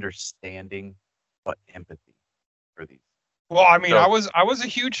understanding but empathy for these. Well, I mean, So- I was a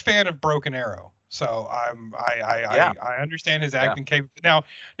huge fan of Broken Arrow, so I understand his acting capability.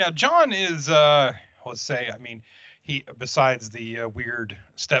 Now John is let's say, I mean, he, besides the weird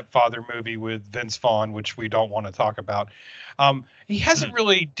Stepfather movie with Vince Vaughn, which we don't want to talk about, he hasn't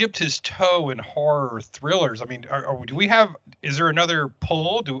really dipped his toe in horror thrillers. I mean, do we have? Is there another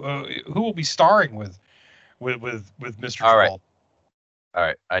pull? Who will be starring with Mr. All right. Travolta? All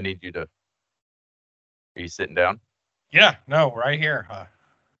right, I need you to. Are you sitting down? Yeah, no, right here.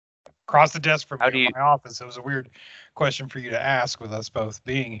 Across the desk from How me do in you- my office. It was a weird question for you to ask with us both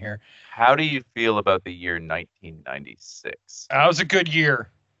being here. How do you feel about the year 1996? That was a good year.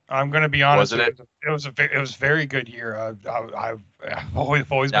 I'm going to be honest. Wasn't it? It was a very good year. I've always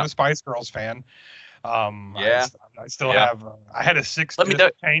been Now- a Spice Girls fan. Yeah. I still Yeah. have. I had a 6 Let me disc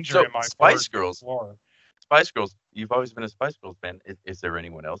tell- changer so in my Spice Ford Girls. Explorer. Spice Girls. You've always been a Spice Girls fan. Is there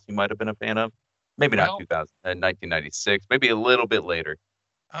anyone else you might have been a fan of? Maybe Well, not 1996, maybe a little bit later.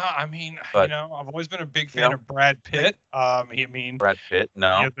 I mean, But, I've always been a big you fan know, of Brad Pitt. I mean, Brad Pitt,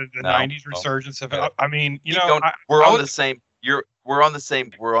 no, the no, 90s no. resurgence of Yeah. it. I mean, Keep going. I We're on would, the same. We're on the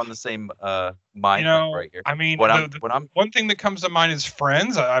same mind frame right here. I mean, What the I'm one thing that comes to mind is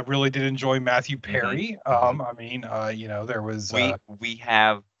Friends. I really did enjoy Matthew Perry. mhm. I mean, there was we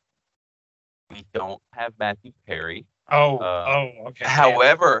don't have Matthew Perry. okay.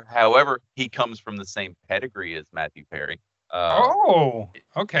 However, he comes from the same pedigree as Matthew Perry.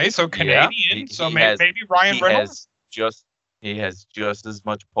 Okay. So Yeah, Canadian. So he has maybe Ryan he Reynolds. has just as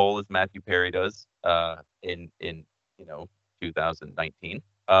much pull as Matthew Perry does. In 2019.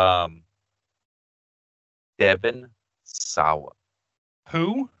 Devon Sawa.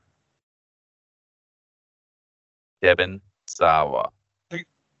 Who? Devon Sawa.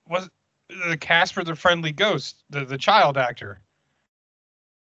 Was the Casper the Friendly Ghost, the child actor?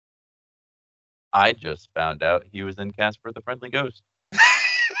 I just found out he was in Casper the Friendly Ghost.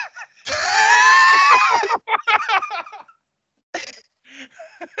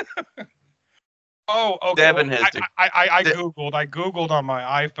 Oh, okay. Devin Well, has to. I googled on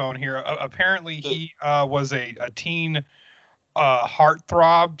my iPhone here. Apparently, he was a teen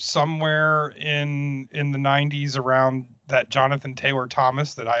heartthrob somewhere in the 90s around that Jonathan Taylor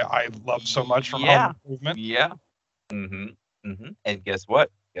Thomas that I love so much from Home Improvement. Yeah. And guess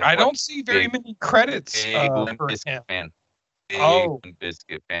what? I don't see very many credits Big Limp for Bizkit him. fan. Big Oh. Limp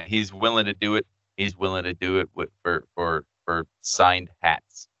Bizkit fan. He's willing to do it. He's willing to do it for signed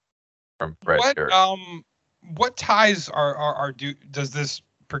hats from Fred Durst. What ties does this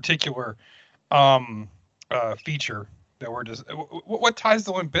particular feature that we're just what ties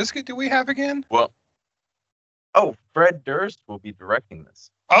the Limp Bizkit do we have again? Well, Fred Durst will be directing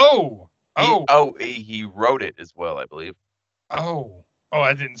this. He wrote it as well, I believe.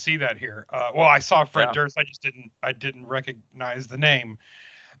 I didn't see that here. Well, I saw Fred Durst. I didn't recognize the name.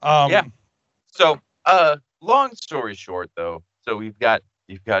 So, long story short, though, so you've got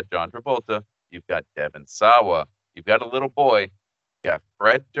John Travolta, you've got Devon Sawa, you've got a little boy, you got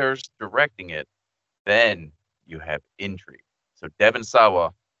Fred Durst directing it, then you have intrigue. So Devon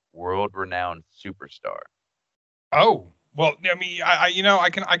Sawa, world-renowned superstar. Oh, well, I mean,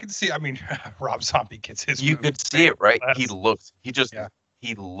 I can see. I mean, Rob Zombie gets his. You could see it, right? He looks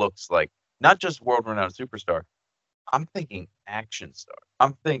like not just world-renowned superstar. I'm thinking action star.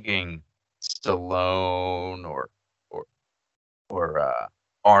 I'm thinking Stallone or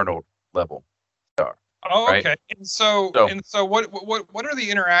Arnold level star. Oh, right? okay. And so what are the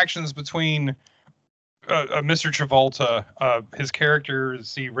interactions between Mr. Travolta, his character?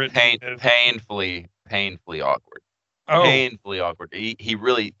 Is he written painfully awkward? Oh. Painfully awkward. He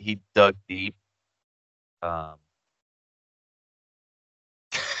really dug deep.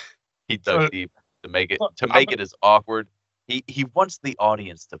 He dug deep to make it as awkward. He wants the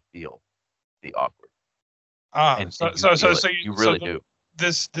audience to feel the awkward. You really do.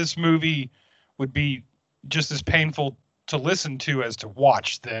 This movie would be just as painful to listen to as to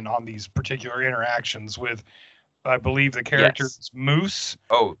watch then on these particular interactions with, I believe the character is Moose.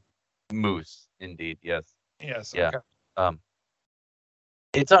 Oh, Moose, indeed, yes. Yes. Yeah. Okay.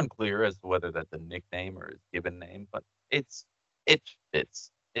 It's unclear as to whether that's a nickname or his given name, but it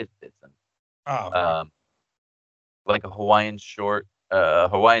fits. It fits him. Oh. Like a Hawaiian shirt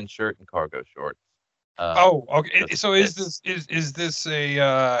and cargo shorts. Okay. So is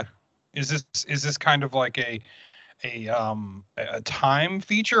this kind of like a time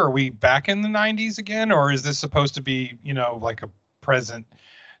feature? Are we back in the 90s again, or is this supposed to be, like a present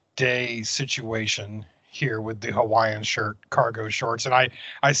day situation here with the Hawaiian shirt, cargo shorts? And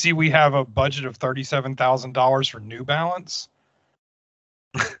I see we have a budget of $37,000 for New Balance.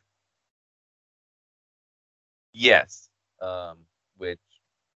 Yes. Which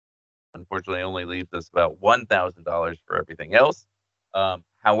unfortunately only leaves us about $1,000 for everything else.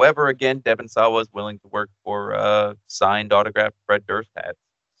 However, again, Devon Sawa is willing to work for signed autographed Fred Durst hats.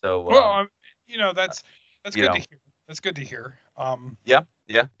 So that's good to hear. That's good to hear. Yeah.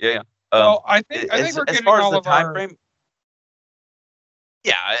 Well, I think we're getting all of our frame.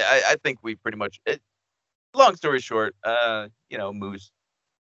 Yeah, I think we pretty much. Long story short, Moose.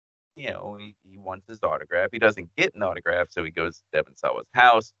 He wants his autograph. He doesn't get an autograph, so he goes to Devon Sawa's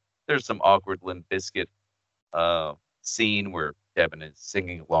house. There's some awkward Limp Bizkit scene where Devon is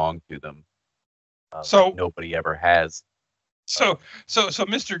singing along to them. Like nobody ever has. So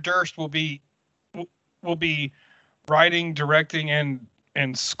Mr. Durst will be writing, directing,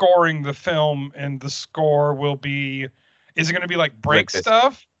 and scoring the film, and the score will be. Is it going to be like break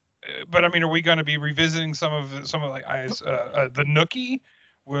stuff? But I mean, are we going to be revisiting some of like the Nookie?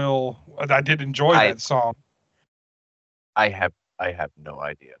 I did enjoy that song. I have no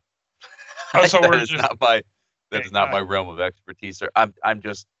idea. Oh, so that we're is just not my that is not my realm of expertise, sir. I'm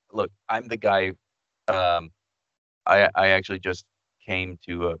just look. I'm the guy. I actually just came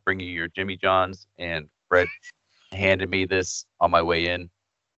to bring you your Jimmy John's, and Fred handed me this on my way in.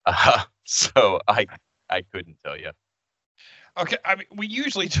 So I couldn't tell you. okay. I mean, we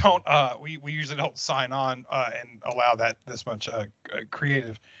usually don't. We usually don't sign on and allow this much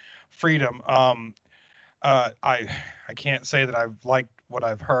creative freedom. I can't say that I've liked what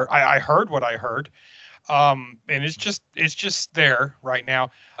I've heard. I heard what I heard. And it's just there right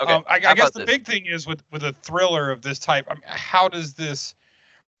now. Okay. I how guess about the this? big thing is with a thriller of this type. I mean, how does this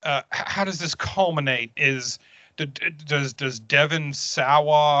culminate? Does Devon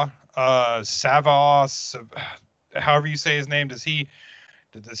Sawa however you say his name, does he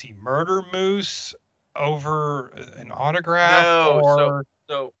murder Moose over an autograph? No, or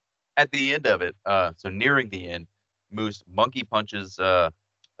so at the end of it, so nearing the end, Moose monkey punches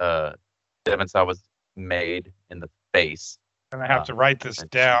Devon Sawa's maid in the face. and I have to write this and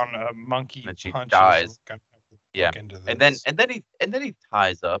down. Monkey and she punches. dies. Gonna have to Yeah. look into And then this. he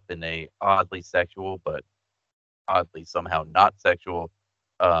ties up in a oddly sexual but oddly somehow not sexual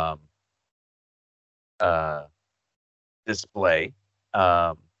display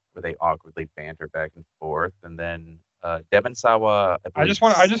where they awkwardly banter back and forth, and then Devon Sawa I just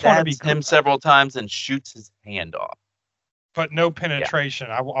want to be stabs him several times and shoots his hand off. but no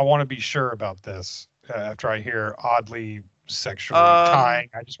penetration. I want to be sure about this after I hear oddly sexually tying.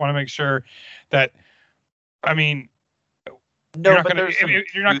 I just want to make sure that, I mean, No, you're not but gonna- there's some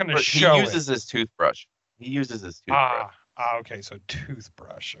you're not gonna toothbrush- show He uses his toothbrush. okay, so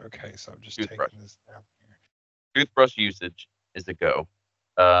toothbrush. Okay, so I'm just Toothbrush. taking this down here. Toothbrush usage is a go.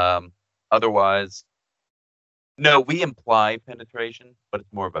 Otherwise, no, we imply penetration, but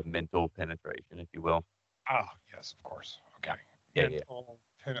it's more of a mental penetration, if you will. Oh, yes, of course. Okay. Yeah.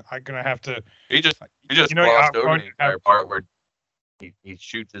 I'm gonna have to. He just You know, glossed I'm over going the to entire have part where he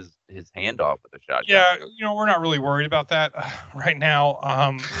shoots his hand off with a shotgun. Yeah, we're not really worried about that right now.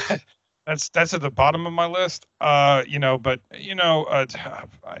 That's at the bottom of my list. But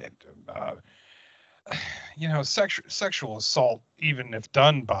sexual assault, even if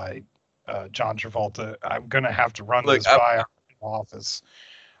done by John Travolta, I'm gonna have to run this by our office.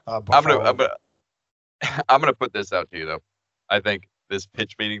 I'm Before gonna put this out to you though. I think this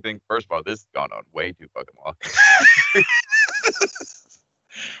pitch meeting thing. First of all, this has gone on way too fucking long.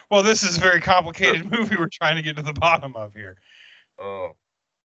 Well, this is a very complicated movie we're trying to get to the bottom of here. Oh.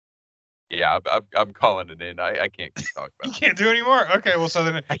 Yeah, I'm calling it in. I can't keep talking You about it. can't do anymore. Okay, well, so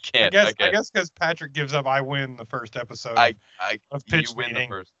then I can't. I guess because Patrick gives up, I win the first episode of pitch you win meeting.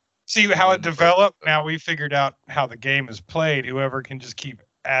 the first. See you how win it the first developed. episode. Now we figured out how the game is played. Whoever can just keep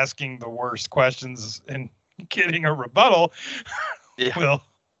asking the worst questions and getting a rebuttal Yeah.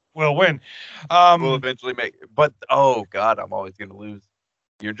 will win. We'll eventually make. But oh god, I'm always gonna lose.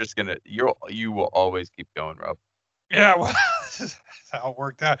 You're just gonna. You will always keep going, Rob. Yeah, well, this is how it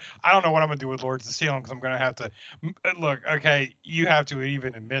worked out. I don't know what I'm gonna do with Lords of Salem because I'm gonna have to look. Okay, you have to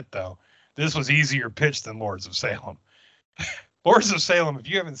even admit though, this was easier pitch than Lords of Salem. Lords of Salem. If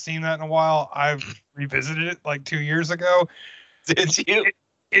you haven't seen that in a while, I've revisited it like 2 years ago. Did you?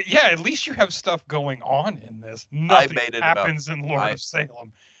 Yeah, at least you have stuff going on in this. Nothing made it happens in Lord of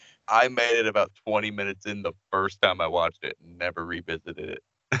Salem. I made it about 20 minutes in the first time I watched it and never revisited it.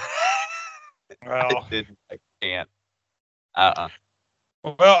 Well, I can't.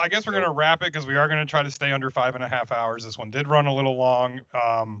 well, I guess we're gonna wrap it because we are gonna try to stay under 5.5 hours. This one did run a little long.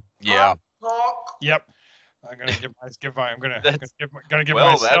 Yeah. Yep. I'm gonna give my. I'm gonna That's- give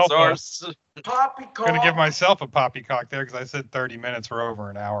Well, myself. that's ours. Gonna give myself a poppycock there because I said 30 minutes. We're over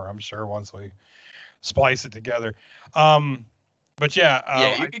an hour. I'm sure once we splice it together. But yeah.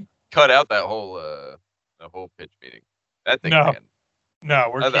 Yeah, you can cut out that whole pitch meeting. That thing. No. Man.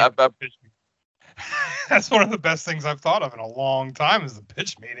 No, we're I- keeping pitch meeting. That's one of the best things I've thought of in a long time is the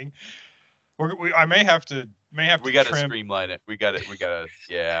pitch meeting. I may have to We got to trim. streamline it. We got to.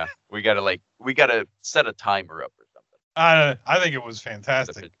 Yeah. We got to set a timer up or something. I think it was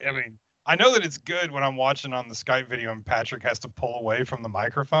fantastic. I mean, I know that it's good when I'm watching on the Skype video and Patrick has to pull away from the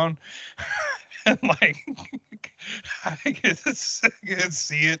microphone. And like, I can see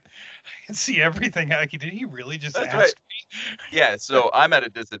it. I can see everything. Like, did he really just That's ask right. me? Yeah. So I'm at a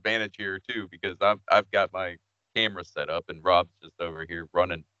disadvantage here too because I've got my camera set up and Rob's just over here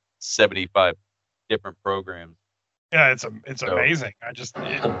running 75 different programs. Yeah, it's So- amazing. I just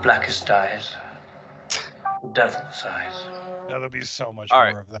The blackest eyes, the devil's eyes. there'll be so much All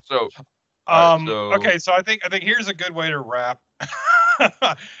more right. of that. So. All right, so- Okay, so I think here's a good way to wrap.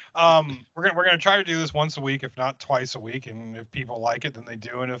 we're gonna try to do this once a week, if not twice a week, and if people like it, then they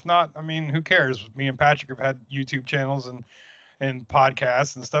do, and if not, I mean, who cares? Me and Patrick have had YouTube channels and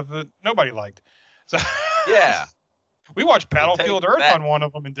podcasts and stuff that nobody liked. So Yeah. we watched Battlefield Earth that. on one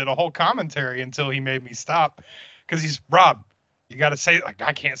of them and did a whole commentary until he made me stop because he's Rob. You got to say, like,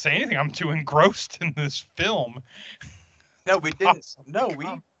 I can't say anything. I'm too engrossed in this film. No, we didn't. Awesome. No,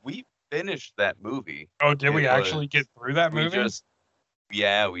 we finished that movie. Oh, did we It actually was- get through that movie?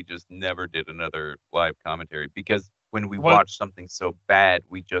 We just never did another live commentary because when we Well- watch something so bad,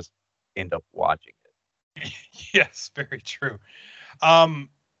 we just end up watching it. Yes, very true.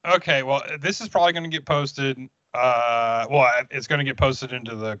 Okay, well, this is probably going to get posted. It's going to get posted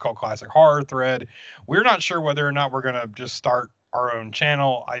into the Cult Classic Horror thread. We're not sure whether or not we're going to just start our own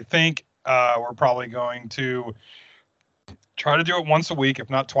channel. I think we're probably going to try to do it once a week, if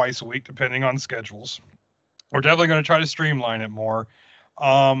not twice a week, depending on schedules. We're definitely going to try to streamline it more.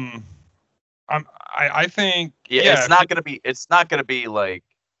 I think It's not gonna be like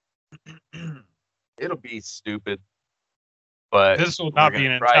it'll be stupid. But this will not we're be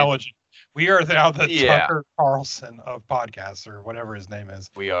an gonna try- intelligent. We are now the Yeah. Tucker Carlson of podcasts, or whatever his name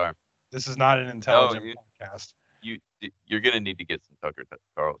is. We are. This is not an intelligent podcast. You're gonna need to get some Tucker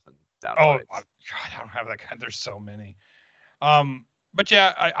Carlson down. Oh God, I don't have that kind. There's so many. But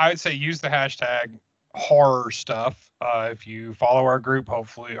yeah, I would say use the hashtag horror stuff. If you follow our group,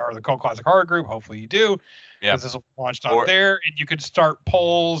 hopefully, or the Cult Classic Horror group, hopefully you do. Yeah. Because this will be launched on Or- there, and you could start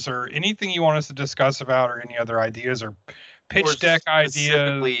polls or anything you want us to discuss about, or any other ideas or pitch Or deck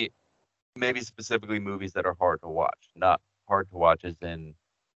ideas. Specifically movies that are hard to watch. Not hard to watch as in,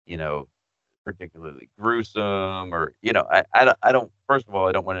 particularly gruesome or I don't. First of all,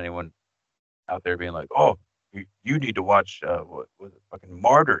 I don't want anyone out there being like, oh, you need to watch what was it, fucking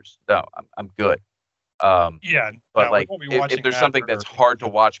Martyrs. No, I'm good. Yeah, But no, we like, won't be if watching there's that something for- that's hard to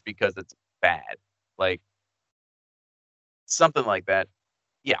watch because it's bad, like something like that,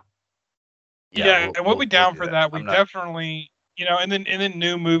 Yeah, we'll- and we'll be we'll down do for that. We I'm not- definitely, and then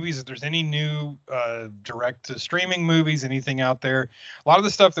new movies. If there's any new direct to streaming movies, anything out there, a lot of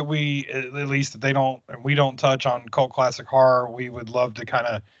the stuff that we, at least that we don't touch on Cult Classic Horror, we would love to kind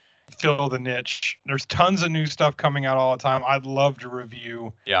of fill the niche. There's tons of new stuff coming out all the time. I'd love to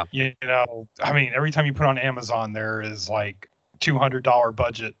review. Yeah. I mean, every time you put on Amazon, there is like $200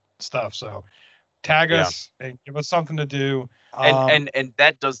 budget stuff. So tag us and give us something to do. and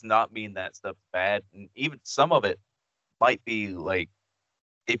that does not mean that stuff's bad. And even some of it might be like,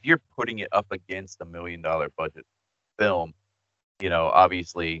 if you're putting it up against $1 million budget film,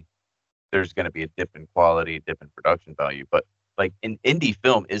 obviously there's going to be a dip in quality, dip in production value. But like an indie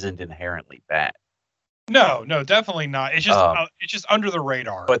film isn't inherently bad. No, definitely not. It's just under the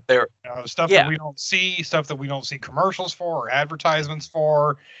radar. But there, Stuff Yeah. that we don't see, stuff that we don't see commercials for or advertisements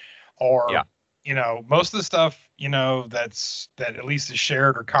for, or most of the stuff that at least is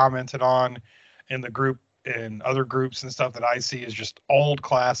shared or commented on in the group and other groups and stuff that I see is just old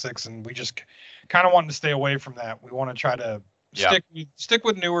classics, and we just kind of want to stay away from that. We want to try to stick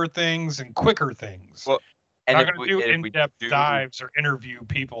with newer things and quicker things. Well, We're and not going to do if we in-depth do- dives or interview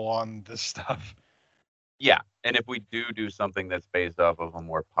people on this stuff. Yeah, and if we do something that's based off of a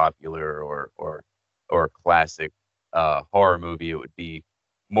more popular or classic horror movie, it would be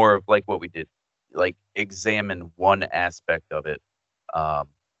more of like what we did, like examine one aspect of it.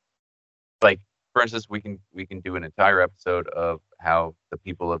 Like for instance, we can do an entire episode of how the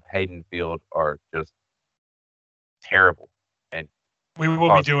people of Haddonfield are just terrible. And We will be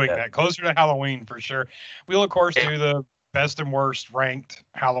Possibly doing that. that closer to Halloween for sure. We'll of course do the best and worst ranked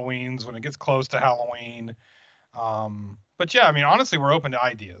Halloweens when it gets close to Halloween. But yeah, I mean, honestly, we're open to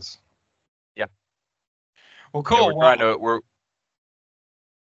ideas. Yeah. Well, yeah, cool.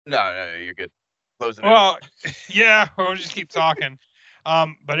 No, you're good. Closing it. Well, yeah, we'll just keep talking. But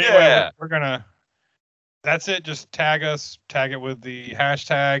anyway, Yeah. we're gonna. That's it. Just tag it with the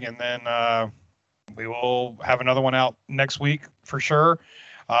hashtag, and then we will have another one out next week for sure.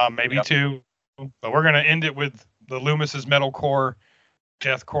 Maybe Yep. two. But we're gonna end it with the Loomis's Metalcore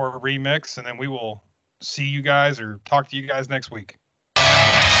Deathcore remix, and then we will see you guys or talk to you guys next week. You would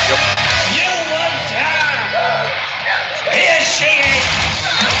die! Here she is!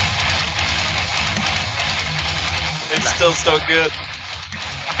 It's still so good.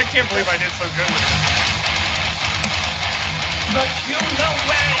 I can't believe I did so good with it. But you know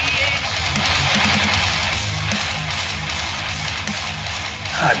where he is!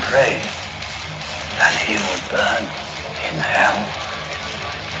 I prayed that he would burn in hell.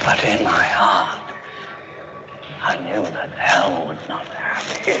 But in my heart, I knew that hell would not have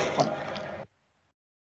him.